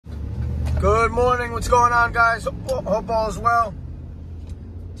Good morning. What's going on, guys? Hope all is well.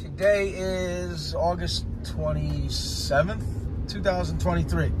 Today is August 27th,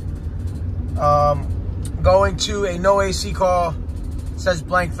 2023. Going to a no AC call. It says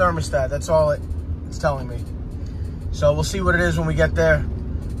blank thermostat. That's all it's telling me. So we'll see what it is when we get there.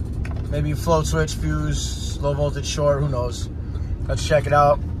 Maybe float switch, fuse, low voltage short, who knows. Let's check it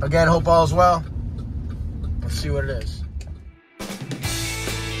out. Again, hope all is well. Let's see what it is.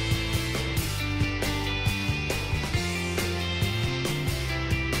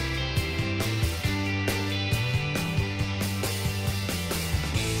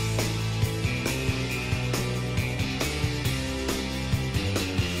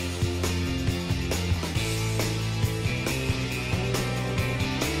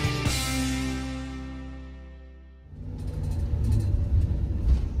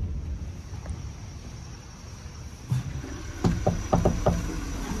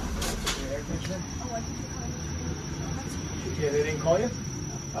 Yeah, they didn't call you?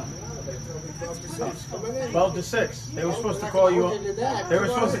 Oh. 12 to 6. They were supposed to call you. They were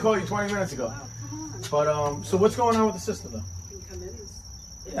supposed to call you 20 minutes ago. But so what's going on with the system though?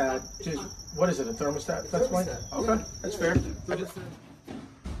 Yeah, just what is it? A thermostat? That's why. Okay, that's fair. This is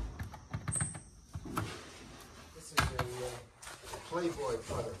a Playboy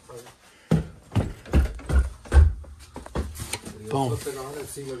putter. Boom. Flip it on and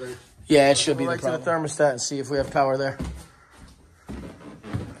see whether. Yeah, it should be right to the thermostat and see if we have power there.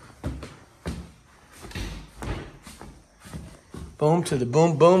 Boom to the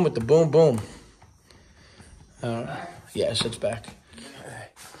boom boom with the boom boom. Yes, it's back.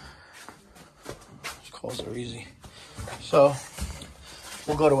 These calls are easy. So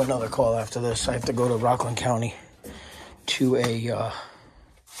we'll go to another call after this. I have to go to Rockland County to a.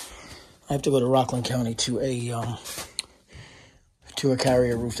 To a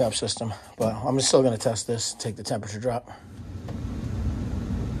carrier rooftop system, but I'm still going to test this, take the temperature drop.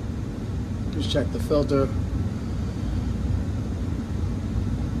 Just check the filter.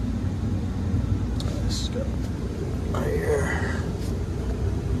 Let's go right here.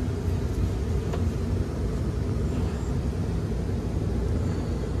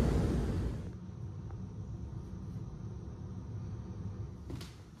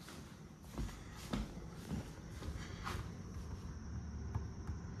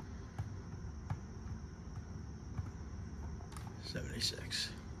 '76.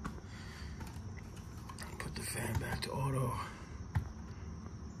 Put the fan back to auto.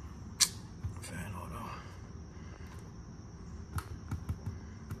 Fan auto.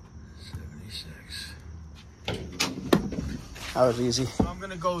 76. That was easy. So I'm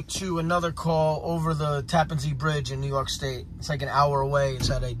gonna go to another call over the Tappan Zee Bridge in New York State. It's like an hour away. It's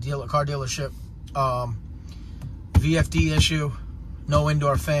at a car dealership. VFD issue. No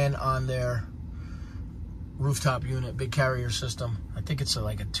indoor fan on their rooftop unit, big carrier system. I think it's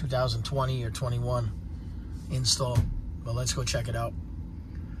like a 2020 or 21 install, but let's go check it out.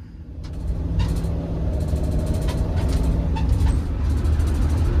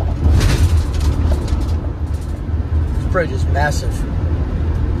 This bridge is massive.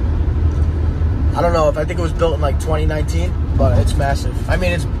 I don't know if I think it was built in like 2019, but it's massive. I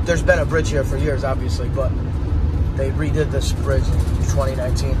mean, there's been a bridge here for years, obviously, but they redid this bridge in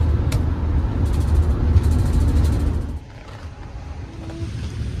 2019.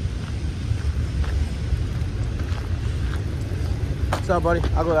 What's up, buddy?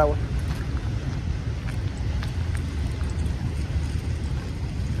 I'll go that way.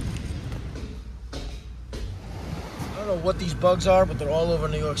 I don't know what these bugs are, but they're all over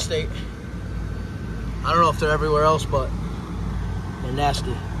New York State. I don't know if they're everywhere else, but they're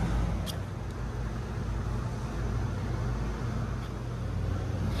nasty.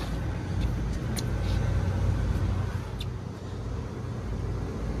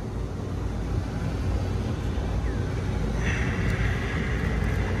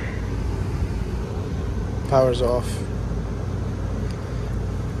 Power's off.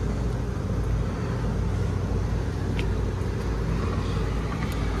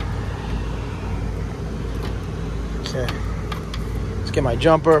 Okay. Let's get my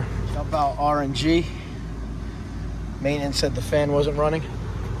jumper. Jump out RNG. Maintenance said the fan wasn't running.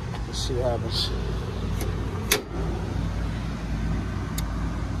 Let's see what happens.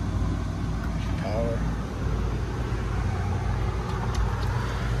 Power.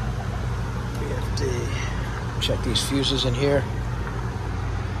 VFD. Check these fuses in here.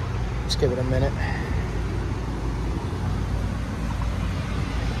 Let's give it a minute.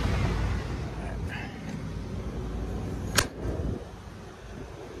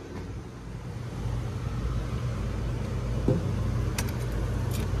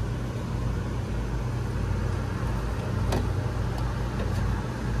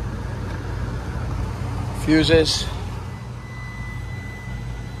 Fuses.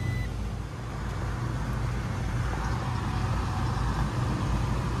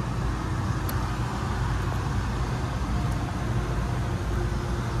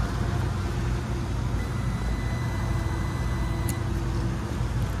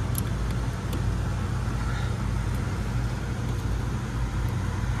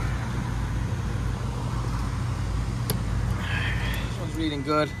 This one's reading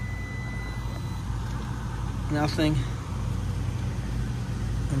good. Nothing.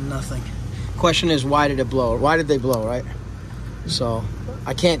 And nothing. Question is, why did it blow? Why did they blow, right? So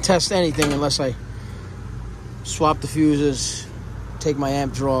I can't test anything unless I swap the fuses, take my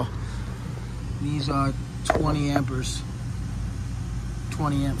amp draw. These are 20 amperes,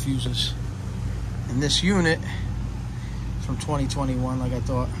 20 amp fuses. And this unit is from 2021, like I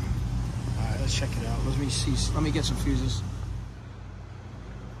thought. All right, let's check it out. Let me see. Let me get some fuses.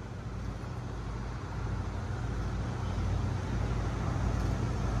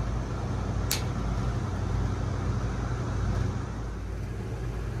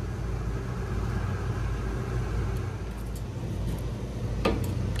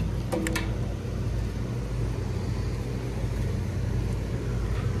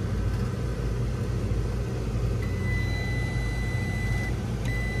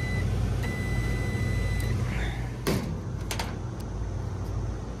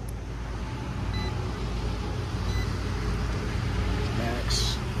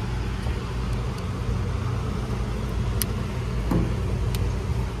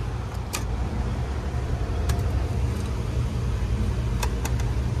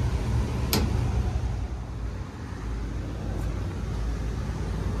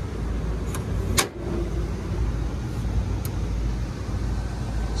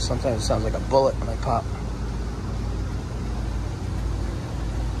 Sometimes it sounds like a bullet when I pop.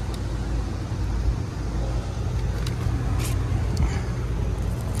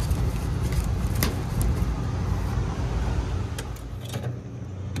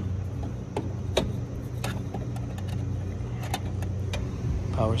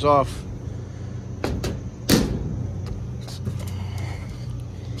 Power's off.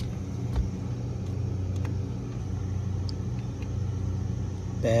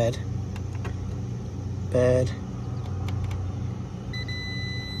 Bad. Bad.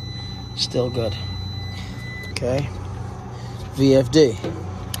 Still good. Okay. VFD.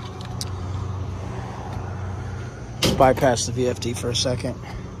 Let's bypass the VFD for a second.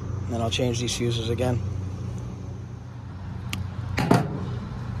 And then I'll change these fuses again.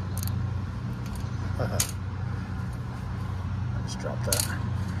 Let's drop that.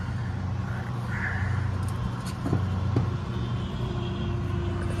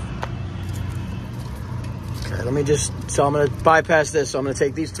 Okay, let me just, so I'm going to bypass this. So I'm going to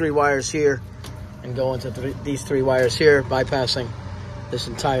take these 3 wires here and go into these 3 wires here, bypassing this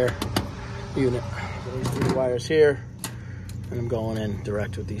entire unit. So these 3 wires here, and I'm going in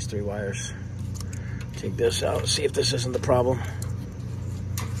direct with these 3 wires. Take this out, see if this isn't the problem.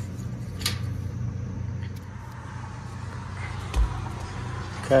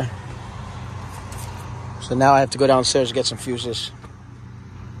 Okay. So now I have to go downstairs to get some fuses.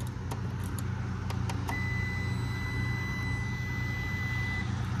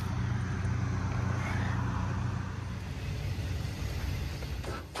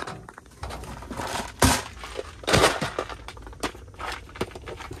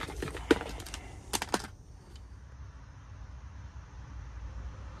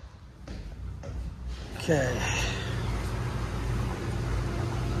 Okay.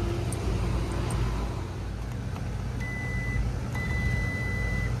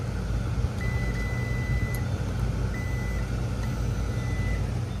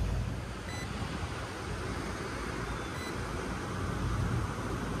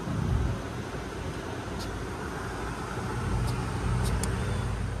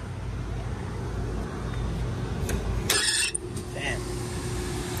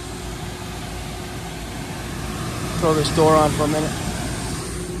 Throw this door on for a minute.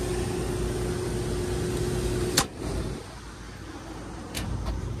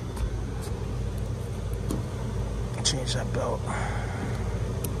 Change that belt.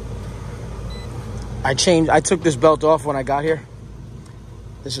 I took this belt off when I got here.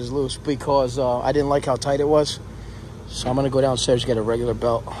 This is loose because I didn't like how tight it was. So I'm gonna go downstairs to get a regular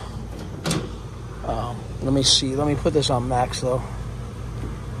belt. Let me see, let me put this on max though.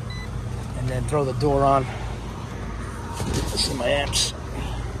 And then throw the door on. See my amps.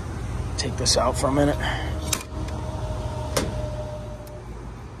 Take this out for a minute.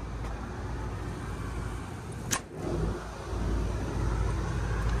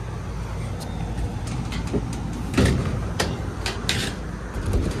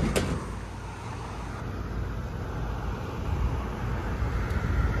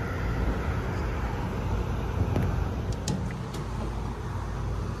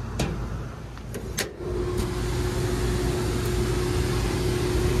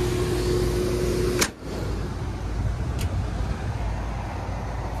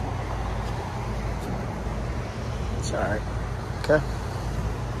 All right. Okay.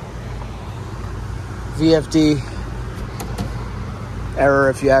 VFD error,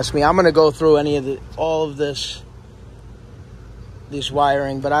 if you ask me. I'm going to go through all of this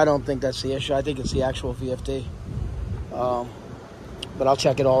wiring, but I don't think that's the issue. I think it's the actual VFD. But I'll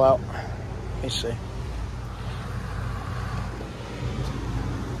check it all out. Let me see.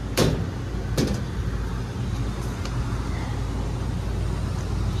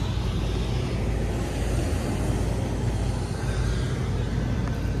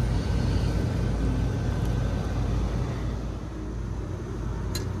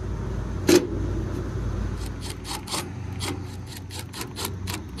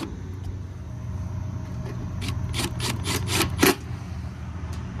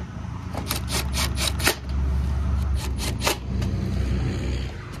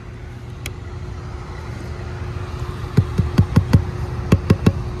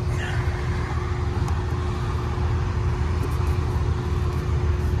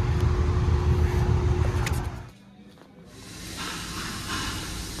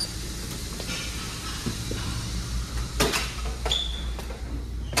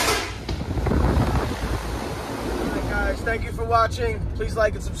 Thank you for watching. Please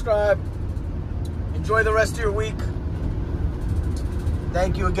like and subscribe. Enjoy the rest of your week.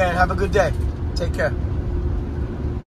 Thank you again. Have a good day. Take care.